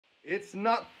It's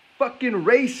not fucking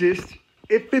racist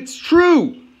if it's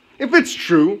true. If it's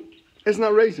true, it's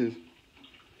not racist.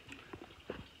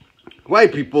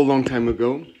 White people a long time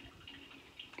ago,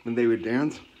 when they would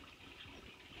dance,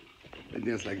 they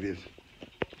dance like this.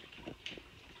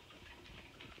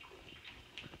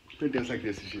 They dance like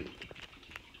this and shit.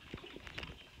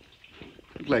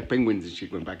 Look like penguins and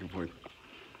shit going back and forth.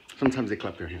 Sometimes they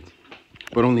clap their hands,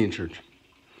 but only in church.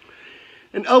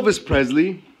 And Elvis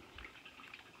Presley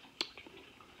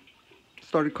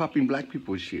started copying black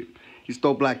people's shit. He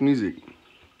stole black music.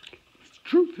 It's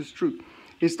truth, it's truth.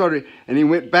 He started, and he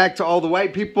went back to all the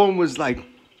white people and was like,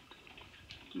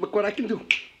 look what I can do.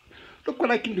 Look what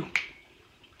I can do.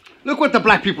 Look what the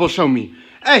black people show me.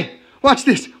 Hey, watch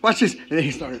this, watch this. And then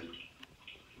he started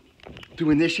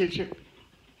doing this shit.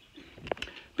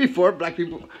 Before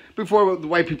the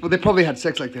white people, they probably had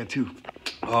sex like that too.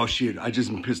 Oh shit, I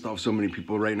just pissed off so many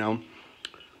people right now.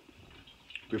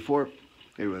 Before,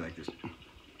 they were like this.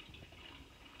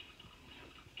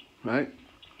 Right?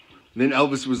 And then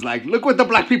Elvis was like, look what the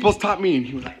black people's taught me. And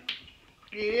he was like,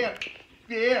 yeah,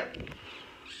 yeah.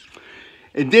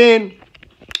 And then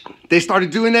they started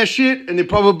doing that shit and they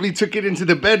probably took it into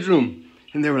the bedroom.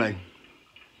 And they were like,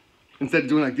 instead of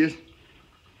doing like this,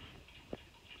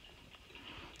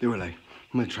 they were like,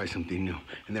 I'm gonna try something new.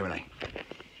 And they were like,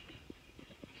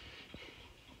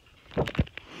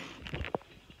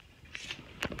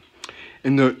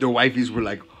 and the wifeys were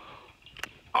like,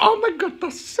 oh my God,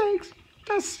 that's sexy.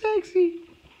 That's sexy.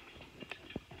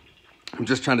 I'm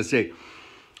just trying to say,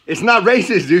 it's not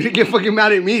racist, dude. You get fucking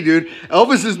mad at me, dude.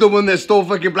 Elvis is the one that stole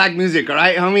fucking black music, all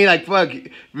right? Homie, like, fuck,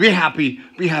 be happy,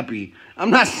 be happy. I'm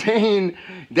not saying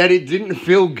that it didn't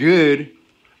feel good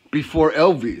before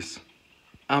Elvis.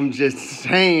 I'm just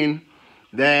saying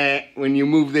that when you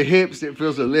move the hips, it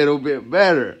feels a little bit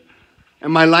better.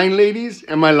 Am I lying, ladies?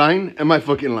 Am I lying? Am I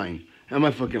fucking lying? Am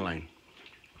I fucking lying?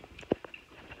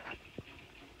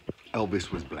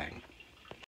 Elvis was black.